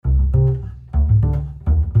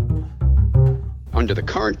Under the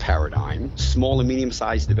current paradigm, small and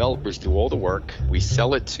medium-sized developers do all the work. We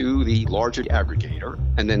sell it to the larger aggregator,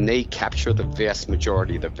 and then they capture the vast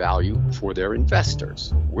majority of the value for their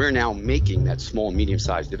investors. We're now making that small and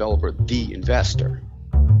medium-sized developer the investor.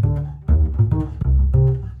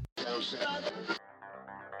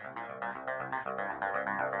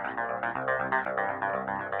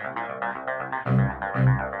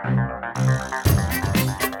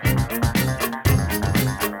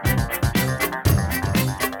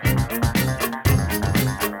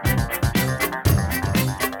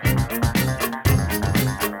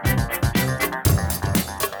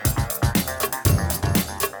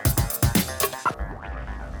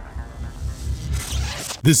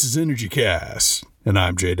 This is EnergyCast, and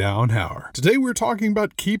I'm Jay Downhauer. Today we're talking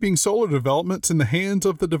about keeping solar developments in the hands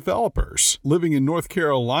of the developers. Living in North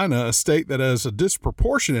Carolina, a state that has a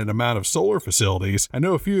disproportionate amount of solar facilities, I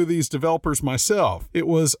know a few of these developers myself. It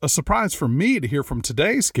was a surprise for me to hear from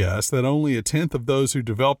today's guest that only a tenth of those who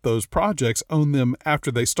develop those projects own them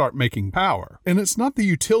after they start making power. And it's not the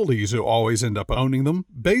utilities who always end up owning them.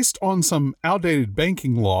 Based on some outdated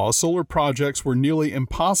banking laws, solar projects were nearly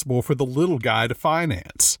impossible for the little guy to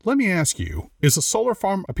finance. Let me ask you, is a solar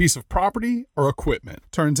farm a piece of property or equipment?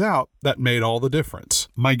 Turns out that made all the difference.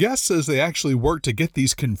 My guest says they actually worked to get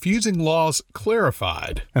these confusing laws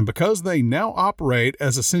clarified, and because they now operate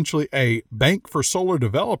as essentially a bank for solar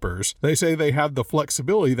developers, they say they have the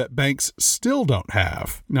flexibility that banks still don't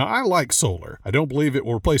have. Now, I like solar. I don't believe it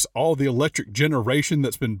will replace all the electric generation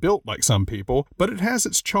that's been built like some people, but it has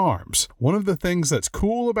its charms. One of the things that's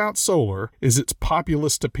cool about solar is its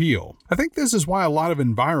populist appeal. I think this is why a lot of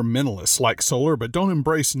environmentalists like solar but don't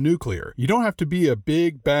embrace nuclear. You don't have to be a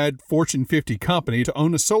big, bad Fortune 50 company to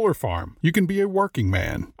own a solar farm. You can be a working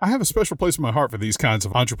man. I have a special place in my heart for these kinds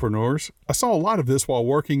of entrepreneurs. I saw a lot of this while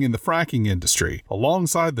working in the fracking industry,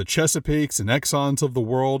 alongside the Chesapeakes and Exxons of the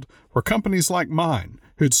world, were companies like mine,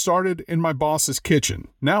 who'd started in my boss's kitchen.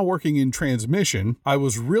 Now working in transmission, I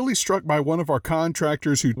was really struck by one of our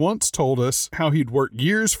contractors who once told us how he'd worked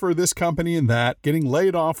years for this company and that, getting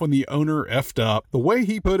laid off when the owner effed up. The way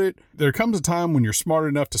he put it, there comes a time when you're smart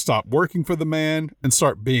enough to stop working for the man and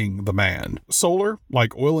start being the man. Solar,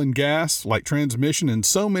 like oil and gas, like transmission, and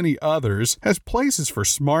so many others, has places for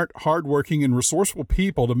smart, hardworking, and resourceful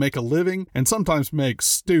people to make a living and sometimes make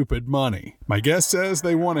stupid money. My guest says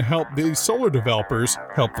they want to help these solar developers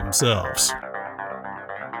help themselves.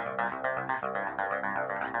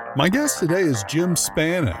 My guest today is Jim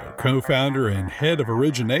Spano, co-founder and head of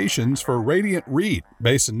originations for Radiant REIT,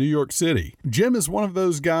 based in New York City. Jim is one of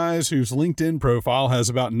those guys whose LinkedIn profile has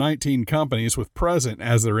about 19 companies with present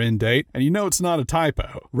as their end date, and you know it's not a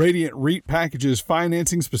typo. Radiant REIT packages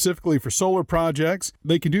financing specifically for solar projects.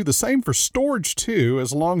 They can do the same for storage too,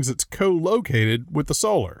 as long as it's co-located with the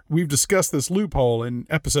solar. We've discussed this loophole in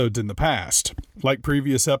episodes in the past. Like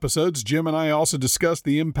previous episodes, Jim and I also discussed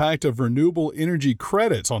the impact of renewable energy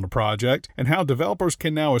credits on a project and how developers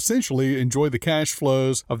can now essentially enjoy the cash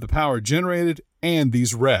flows of the power generated and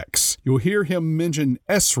these RECs. You'll hear him mention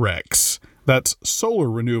SRECs. That's solar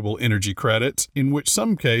renewable energy credits, in which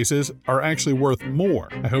some cases are actually worth more.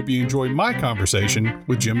 I hope you enjoy my conversation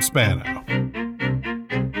with Jim Spano.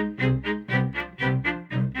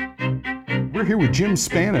 We're here with Jim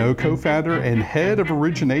Spano, co-founder and head of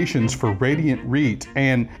originations for Radiant REIT.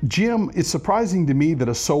 And Jim, it's surprising to me that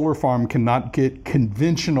a solar farm cannot get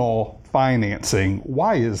conventional financing.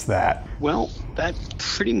 Why is that? Well, that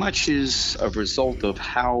pretty much is a result of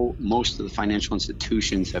how most of the financial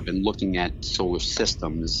institutions have been looking at solar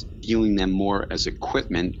systems, viewing them more as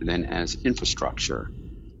equipment than as infrastructure.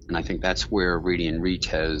 And I think that's where Radiant REIT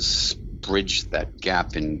has bridged that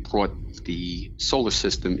gap and brought the solar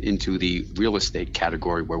system into the real estate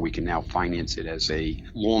category, where we can now finance it as a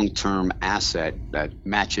long-term asset that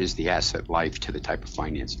matches the asset life to the type of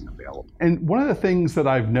financing available. And one of the things that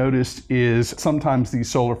I've noticed is sometimes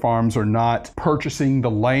these solar farms are not purchasing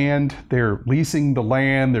the land, they're leasing the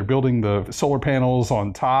land, they're building the solar panels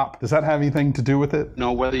on top. Does that have anything to do with it?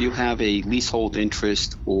 No, whether you have a leasehold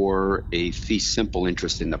interest or a fee simple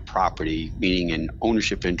interest in the property, meaning an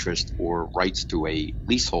ownership interest or rights to a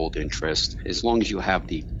leasehold interest, as long as you have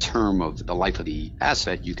the term of the life of the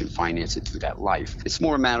asset, you can finance it through that life. It's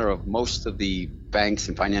more a matter of most of the banks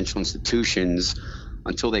and financial institutions,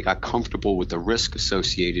 until they got comfortable with the risk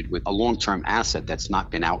associated with a long-term asset that's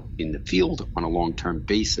not been out in the field on a long-term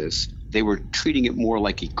basis, they were treating it more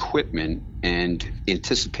like equipment and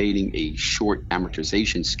anticipating a short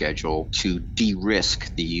amortization schedule to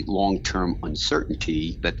de-risk the long-term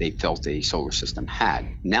uncertainty that they felt a solar system had.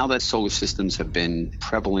 Now that solar systems have been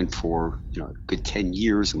prevalent for a good 10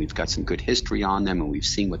 years, and we've got some good history on them, and we've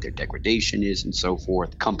seen what their degradation is and so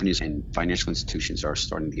forth, companies and financial institutions are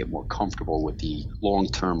starting to get more comfortable with the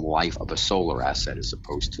long-term life of a solar asset as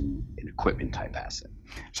opposed to an equipment type asset.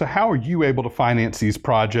 So how are you able to finance these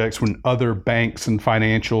projects when other banks and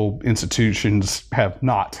financial institutions have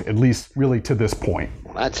not, at least really to this point?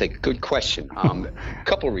 Well, that's a good question. A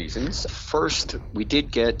couple reasons. First, we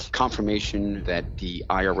did get confirmation that the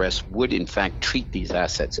IRS would in fact treat these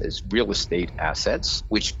assets as real estate assets,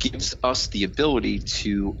 which gives us the ability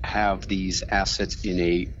to have these assets in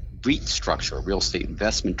a REIT structure, real estate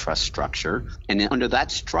investment trust structure. And then under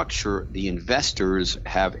that structure, the investors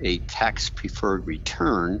have a tax-preferred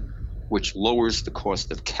return, which lowers the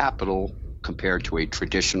cost of capital compared to a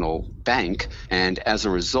traditional bank. And as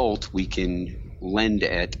a result, we can lend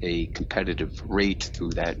at a competitive rate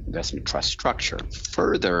through that investment trust structure.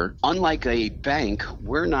 Further, unlike a bank,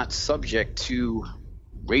 we're not subject to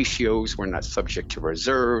ratios, we're not subject to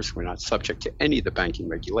reserves, we're not subject to any of the banking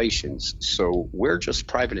regulations. So we're just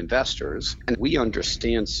private investors, and we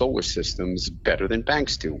understand solar systems better than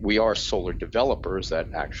banks do. We are solar developers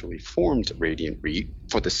that actually formed Radiant REIT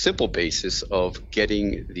for the simple basis of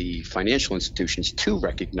getting the financial institutions to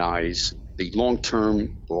recognize the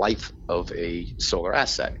long-term life of a solar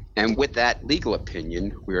asset. And with that legal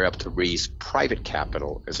opinion, we were able to raise private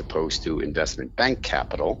capital as opposed to investment bank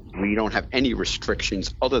capital. We don't have any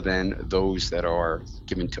restrictions other than those that are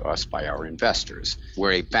given to us by our investors.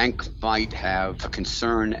 Where a bank might have a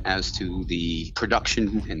concern as to the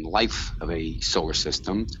production and life of a solar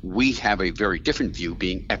system, we have a very different view,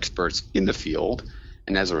 being experts in the field.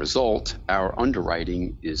 And as a result, our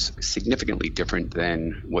underwriting is significantly different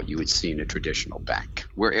than what you would see in a traditional bank.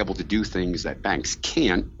 We're able to do things that banks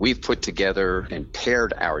can't. We've put together and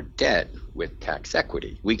paired our debt with tax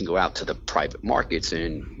equity. We can go out to the private markets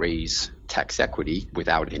and raise tax equity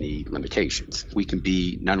without any limitations. We can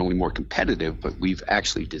be not only more competitive, but we've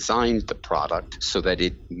actually designed the product so that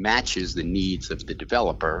it matches the needs of the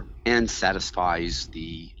developer and satisfies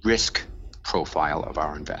the risk profile of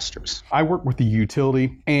our investors. I work with the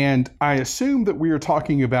utility, and I assume that we are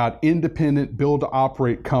talking about independent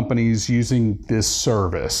build-to-operate companies using this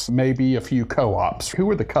service, maybe a few co-ops. Who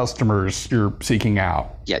are the customers you're seeking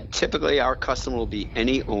out? Yeah, typically our customer will be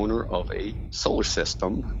any owner of a solar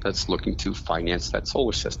system that's looking to finance that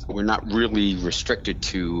solar system. We're not really restricted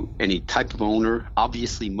to any type of owner.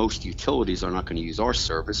 Obviously, most utilities are not going to use our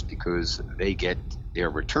service because they get their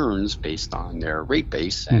returns based on their rate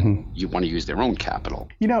base, and you want to use their own capital.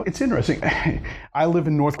 It's interesting. I live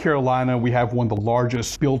in North Carolina. We have one of the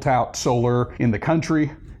largest built-out solar in the country,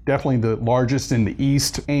 definitely the largest in the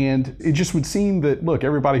East. And it just would seem that, look,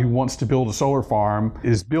 everybody who wants to build a solar farm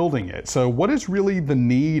is building it. So what is really the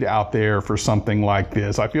need out there for something like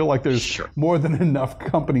this? I feel like there's more than enough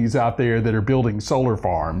companies out there that are building solar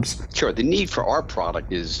farms. Sure. The need for our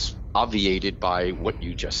product is obviated by what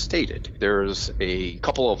you just stated. There's a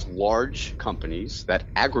couple of large companies that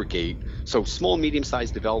aggregate. So small,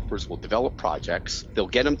 medium-sized developers will develop projects. They'll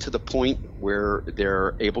get them to the point where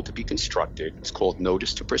they're able to be constructed. It's called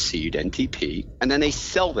Notice to Proceed, NTP. And then they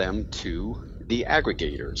sell them to the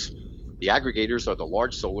aggregators. The aggregators are the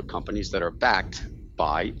large solar companies that are backed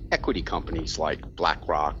by equity companies like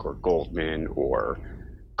BlackRock or Goldman or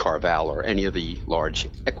Carval or any of the large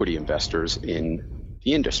equity investors in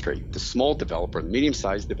the industry. The small developer, the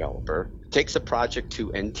medium-sized developer, takes a project to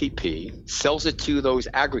NTP, sells it to those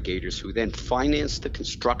aggregators who then finance the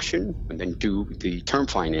construction and then do the term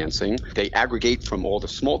financing. They aggregate from all the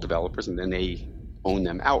small developers and then they own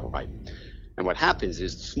them outright. And what happens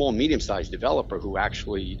is the small, medium-sized developer who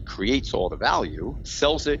actually creates all the value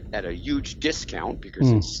sells it at a huge discount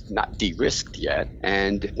because it's not de-risked yet.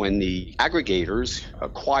 And when the aggregators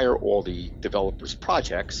acquire all the developers'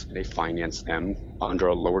 projects, they finance them under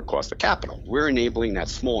a lower cost of capital. We're enabling that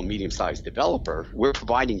small and medium-sized developer. We're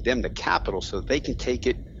providing them the capital so they can take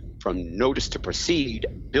it from notice to proceed,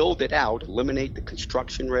 build it out, eliminate the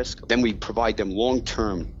construction risk. Then we provide them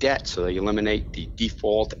long-term debt so they eliminate the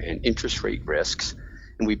default and interest rate risks.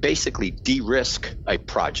 And we basically de-risk a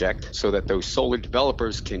project so that those solar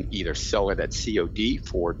developers can either sell it at COD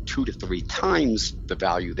for 2 to 3 times the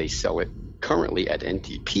value they sell it currently at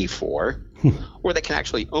NTP for, or they can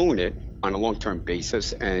actually own it on a long-term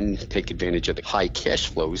basis and take advantage of the high cash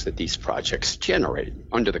flows that these projects generate.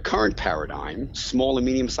 Under the current paradigm, small and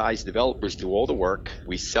medium-sized developers do all the work.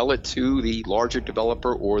 We sell it to the larger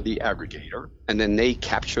developer or the aggregator, and then they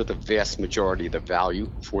capture the vast majority of the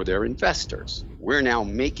value for their investors. We're now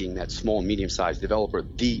making that small and medium-sized developer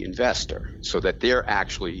the investor so that they're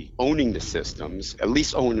actually owning the systems, at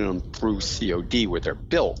least owning them through COD where they're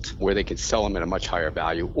built, where they can sell them at a much higher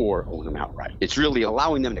value or own them outright. It's really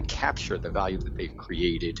allowing them to capture the value that they've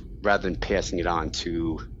created rather than passing it on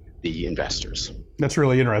to the investors. That's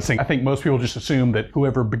really interesting. I think most people just assume that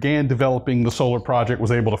whoever began developing the solar project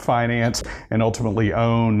was able to finance and ultimately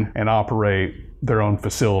own and operate their own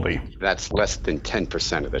facility. That's less than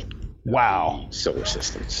 10% of it. Wow. Solar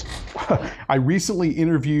systems. I recently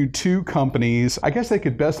interviewed two companies. I guess they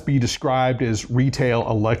could best be described as retail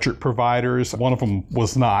electric providers. One of them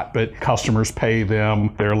was not, but customers pay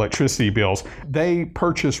them their electricity bills. They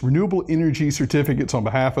purchase renewable energy certificates on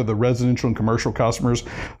behalf of the residential and commercial customers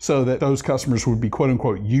so that those customers would be, quote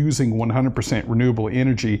unquote, using 100% renewable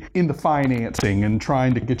energy in the financing and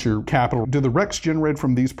trying to get your capital. Do the RECs generated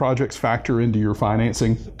from these projects factor into your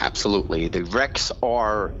financing? Absolutely. The RECs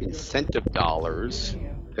are incentive dollars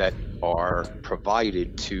that are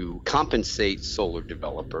provided to compensate solar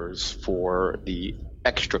developers for the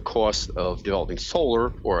extra cost of developing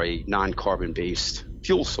solar or a non-carbon based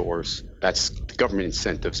fuel source. That's government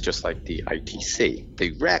incentives, just like the ITC.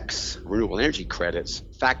 The RECs, renewable energy credits,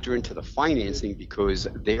 factor into the financing because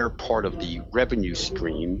they're part of the revenue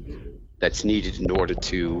stream that's needed in order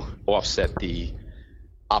to offset the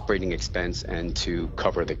operating expense and to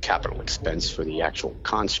cover the capital expense for the actual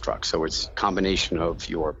construct. So it's a combination of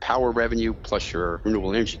your power revenue plus your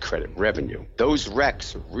renewable energy credit revenue. Those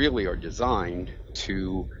RECs really are designed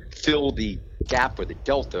to fill the gap or the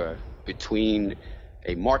delta between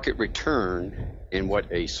a market return and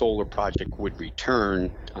what a solar project would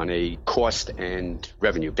return on a cost and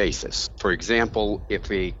revenue basis. For example,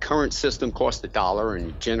 if a current system costs $1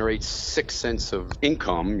 and generates 6 cents of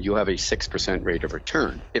income, you have a 6% rate of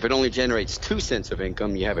return. If it only generates 2 cents of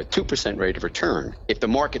income, you have a 2% rate of return. If the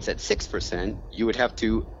market's at 6%, you would have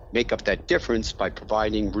to make up that difference by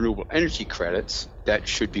providing renewable energy credits that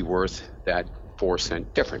should be worth that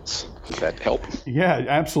 4-cent difference. Does that help? Yeah, it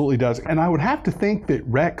absolutely does. And I would have to think that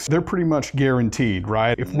RECs, they're pretty much guaranteed,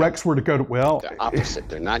 right? If RECs were to go to, the opposite.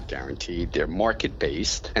 They're not guaranteed. They're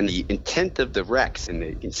market-based. And the intent of the RECs in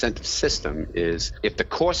the incentive system is if the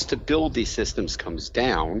cost to build these systems comes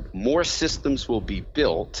down, more systems will be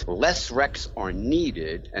built, less RECs are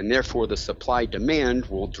needed, and therefore the supply-demand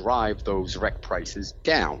will drive those REC prices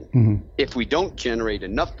down. Mm-hmm. If we don't generate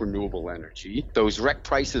enough renewable energy, those REC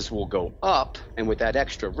prices will go up. And with that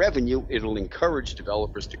extra revenue, it'll encourage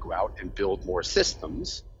developers to go out and build more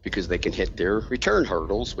systems because they can hit their return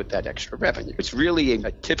hurdles with that extra revenue. It's really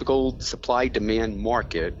a typical supply-demand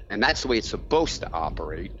market, and that's the way it's supposed to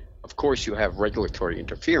operate. Of course, you have regulatory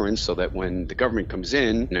interference so that when the government comes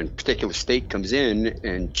in, and a particular state comes in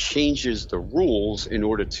and changes the rules in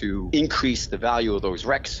order to increase the value of those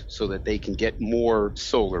RECs so that they can get more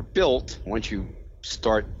solar built, once you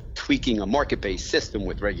start tweaking a market-based system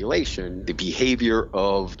with regulation, the behavior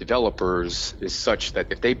of developers is such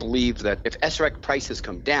that if they believe that if SREC prices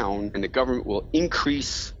come down and the government will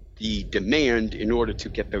increase the demand in order to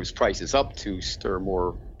get those prices up to stir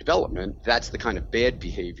more development, that's the kind of bad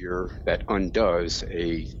behavior that undoes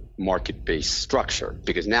a market-based structure.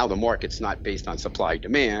 Because now the market's not based on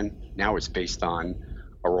supply-demand, now it's based on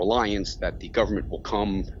a reliance that the government will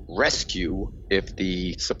come rescue if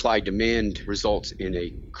the supply-demand results in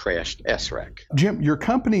a crashed SREC. Jim, your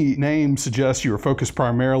company name suggests you are focused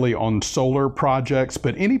primarily on solar projects,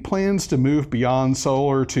 but any plans to move beyond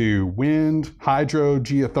solar to wind, hydro,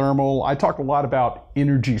 geothermal? I talk a lot about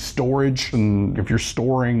energy storage, and if you're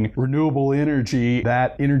storing renewable energy,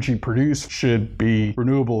 that energy produced should be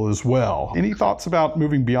renewable as well. Any thoughts about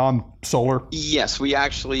moving beyond solar? Yes, we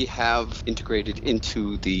actually have integrated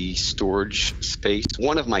into the storage space.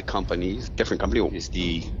 One of my companies, different company, is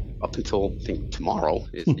up until I think tomorrow,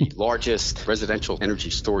 is the largest residential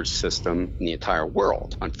energy storage system in the entire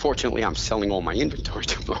world. Unfortunately, I'm selling all my inventory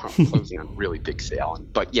tomorrow. I'm closing on a really big sale.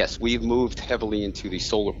 But yes, we've moved heavily into the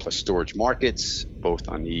solar plus storage markets, both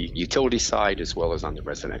on the utility side as well as on the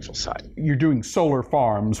residential side. You're doing solar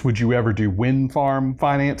farms. Would you ever do wind farm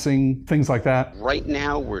financing, things like that? Right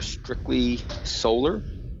now, we're strictly solar.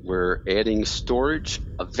 We're adding storage.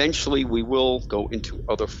 Eventually, we will go into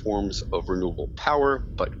other forms of renewable power,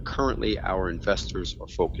 but currently our investors are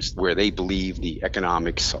focused where they believe the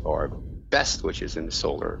economics are best, which is in the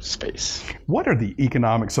solar space. What are the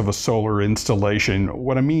economics of a solar installation?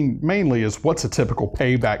 What I mean mainly is what's a typical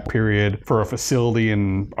payback period for a facility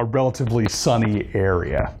in a relatively sunny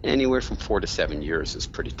area? Anywhere from 4 to 7 years is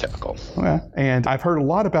pretty typical. Okay. And I've heard a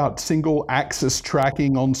lot about single axis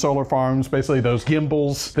tracking on solar farms, basically those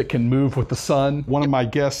gimbals that can move with the sun. One of my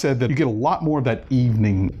guests said that you get a lot more of that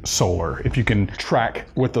evening solar if you can track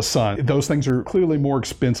with the sun. Those things are clearly more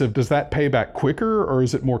expensive. Does that pay back quicker, or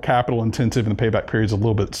is it more capital intensive and the payback period's a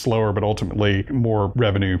little bit slower, but ultimately more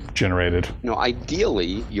revenue generated?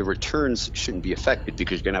 Ideally, your returns shouldn't be affected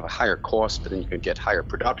because you're going to have a higher cost, but then you're going to get higher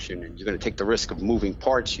production, and you're going to take the risk of moving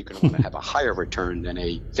parts. You're going to want to have a higher return than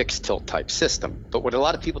a fixed tilt type system. But what a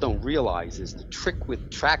lot of people don't realize is the trick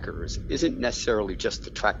with trackers isn't necessarily just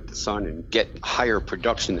to track the sun and get higher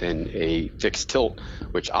production than a fixed tilt,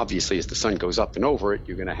 which obviously as the sun goes up and over it,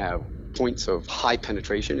 you're going to have points of high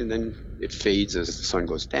penetration, and then it fades as the sun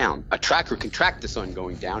goes down. A tracker can track the sun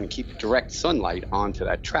going down and keep direct sunlight onto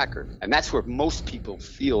that tracker. And that's where most people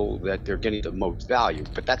feel that they're getting the most value.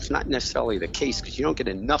 But that's not necessarily the case, because you don't get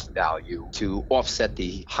enough value to offset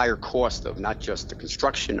the higher cost of not just the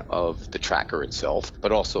construction of the tracker itself,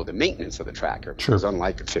 but also the maintenance of the tracker. Sure. Because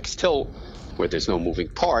unlike a fixed tilt, where there's no moving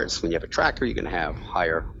parts, when you have a tracker, you're going to have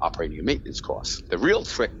higher operating and maintenance costs. The real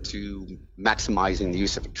trick to maximizing the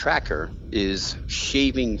use of a tracker is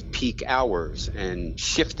shaving peak hours and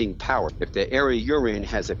shifting power. If the area you're in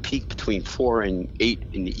has a peak between 4 and 8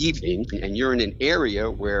 in the evening, and you're in an area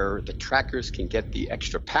where the trackers can get the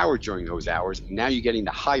extra power during those hours, now you're getting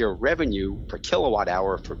the higher revenue per kilowatt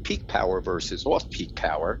hour for peak power versus off-peak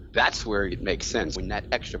power, that's where it makes sense. When that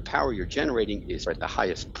extra power you're generating is at the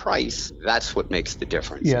highest price, that's what makes the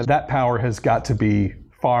difference. Yeah, that power has got to be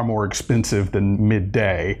far more expensive than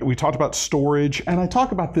midday. We talked about storage, and I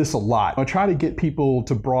talk about this a lot. I try to get people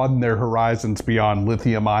to broaden their horizons beyond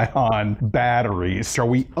lithium-ion batteries. Are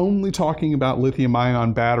we only talking about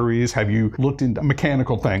lithium-ion batteries? Have you looked into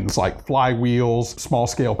mechanical things like flywheels,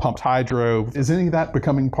 small-scale pumped hydro? Is any of that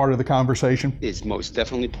becoming part of the conversation? It's most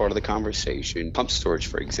definitely part of the conversation. Pump storage,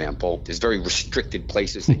 for example, there's very restricted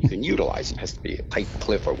places that you can utilize. It has to be a tight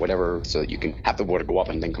cliff or whatever so that you can have the water go up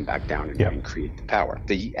and then come back down and create the power.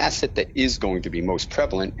 The asset that is going to be most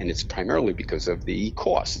prevalent, and it's primarily because of the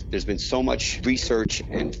cost. There's been so much research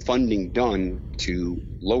and funding done to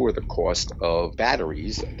lower the cost of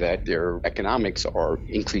batteries that their economics are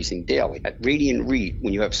increasing daily. At Radiant REIT,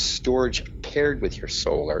 when you have storage paired with your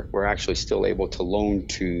solar, we're actually still able to loan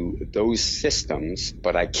to those systems,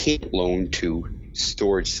 but I can't loan to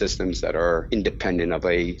storage systems that are independent of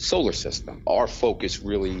a solar system. Our focus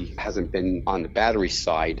really hasn't been on the battery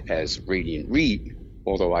side as Radiant REIT,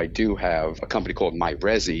 although I do have a company called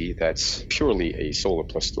MyResi that's purely a solar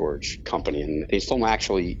plus storage company, and they still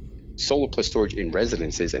actually solar plus storage in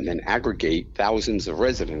residences and then aggregate thousands of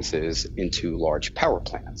residences into large power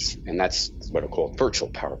plants. And that's what are called virtual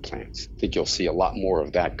power plants. I think you'll see a lot more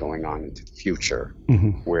of that going on into the future,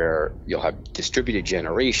 where you'll have distributed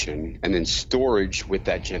generation and then storage with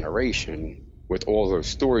that generation with all those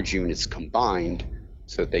storage units combined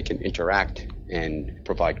so that they can interact and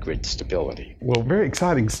provide grid stability. Well, very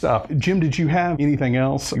exciting stuff. Jim, did you have anything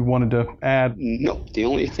else you wanted to add? No, the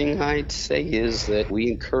only thing I'd say is that we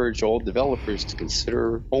encourage all developers to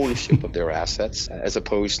consider ownership of their assets as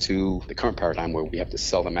opposed to the current paradigm where we have to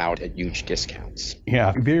sell them out at huge discounts.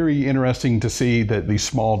 Yeah, very interesting to see that these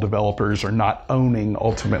small developers are not owning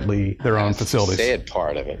ultimately their own facilities. That's the sad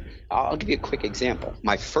part of it. I'll give you a quick example.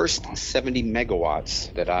 My first 70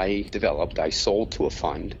 megawatts that I developed, I sold to a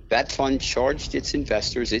fund. That fund charged its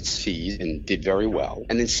investors its fees and did very well,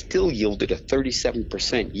 and then still yielded a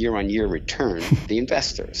 37% year-on-year return to the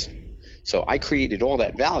investors. So I created all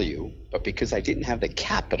that value, but because I didn't have the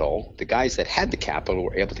capital, the guys that had the capital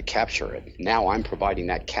were able to capture it. Now I'm providing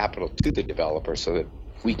that capital to the developer so that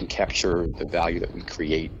we can capture the value that we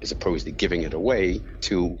create as opposed to giving it away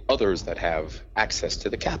to others that have access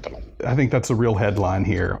to the capital. I think that's a real headline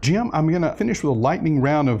here. Jim, I'm going to finish with a lightning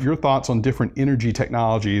round of your thoughts on different energy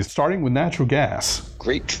technologies, starting with natural gas.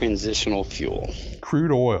 Great transitional fuel.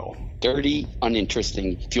 Crude oil. Dirty,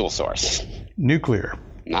 uninteresting fuel source. Nuclear.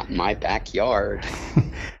 Not in my backyard.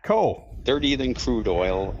 Coal. Dirtier than crude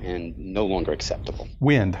oil and no longer acceptable.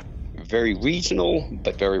 Wind. Very regional,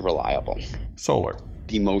 but very reliable. Solar.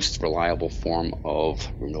 The most reliable form of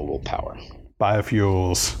renewable power.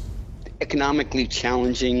 Biofuels. Economically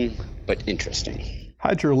challenging, but interesting.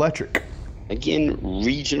 Hydroelectric. Again,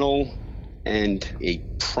 regional and a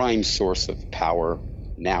prime source of power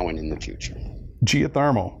now and in the future.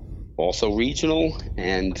 Geothermal. Also regional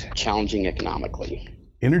and challenging economically.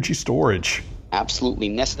 Energy storage. Absolutely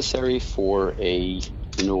necessary for a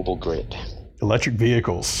renewable grid. Electric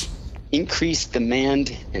vehicles. Increased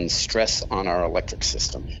demand and stress on our electric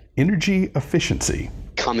system. Energy efficiency.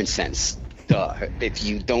 Common sense. Duh. If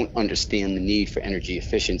you don't understand the need for energy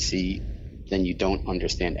efficiency, then you don't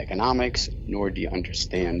understand economics, nor do you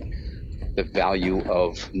understand the value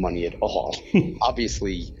of money at all.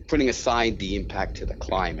 Obviously, putting aside the impact to the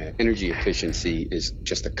climate, energy efficiency is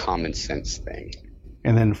just a common sense thing.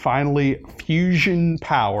 And then finally, fusion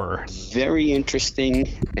power. Very interesting,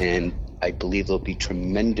 and I believe there'll be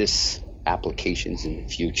tremendous applications in the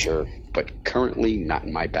future, but currently not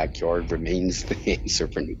in my backyard remains the answer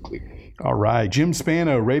for nuclear. All right. Jim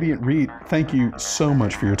Spano, Radiant REIT, thank you so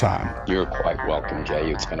much for your time. You're quite welcome,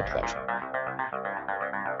 Jay. It's been a pleasure.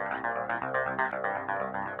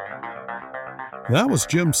 That was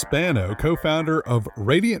Jim Spano, co-founder of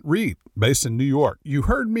Radiant REIT, based in New York. You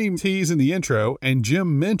heard me tease in the intro, and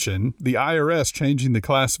Jim mentioned the IRS changing the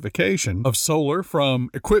classification of solar from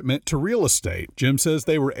equipment to real estate. Jim says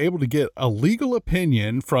they were able to get a legal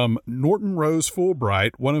opinion from Norton Rose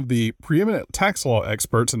Fulbright, one of the preeminent tax law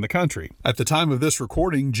experts in the country. At the time of this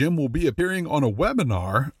recording, Jim will be appearing on a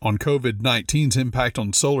webinar on COVID-19's impact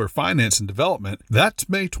on solar finance and development. That's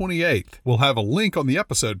May 28th. We'll have a link on the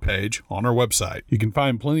episode page on our website. You can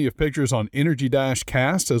find plenty of pictures on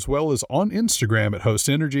Energy-Cast as well as on Instagram at Host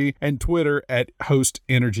Energy and Twitter at Host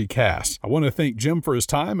Energy Cast. I want to thank Jim for his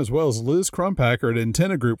time as well as Liz Crumpacker at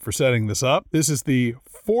Antenna Group for setting this up. This is the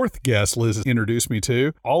fourth guest Liz introduced me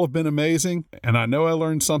to. All have been amazing, and I know I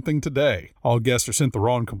learned something today. All guests are sent the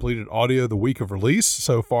raw and completed audio the week of release.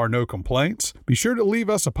 So far, no complaints. Be sure to leave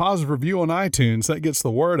us a positive review on iTunes. That gets the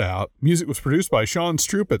word out. Music was produced by Sean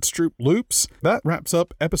Stroop at Stroop Loops. That wraps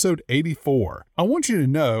up episode 84. I want you to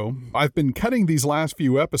know I've been cutting these last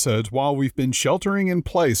few episodes while we've been sheltering in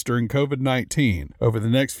place during COVID-19. Over the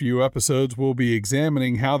next few episodes, we'll be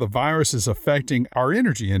examining how the virus is affecting our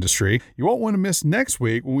energy industry. You won't want to miss next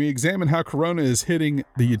week when we examine how Corona is hitting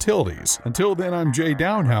the utilities. Until then, I'm Jay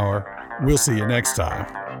Downhauer. We'll see you next time.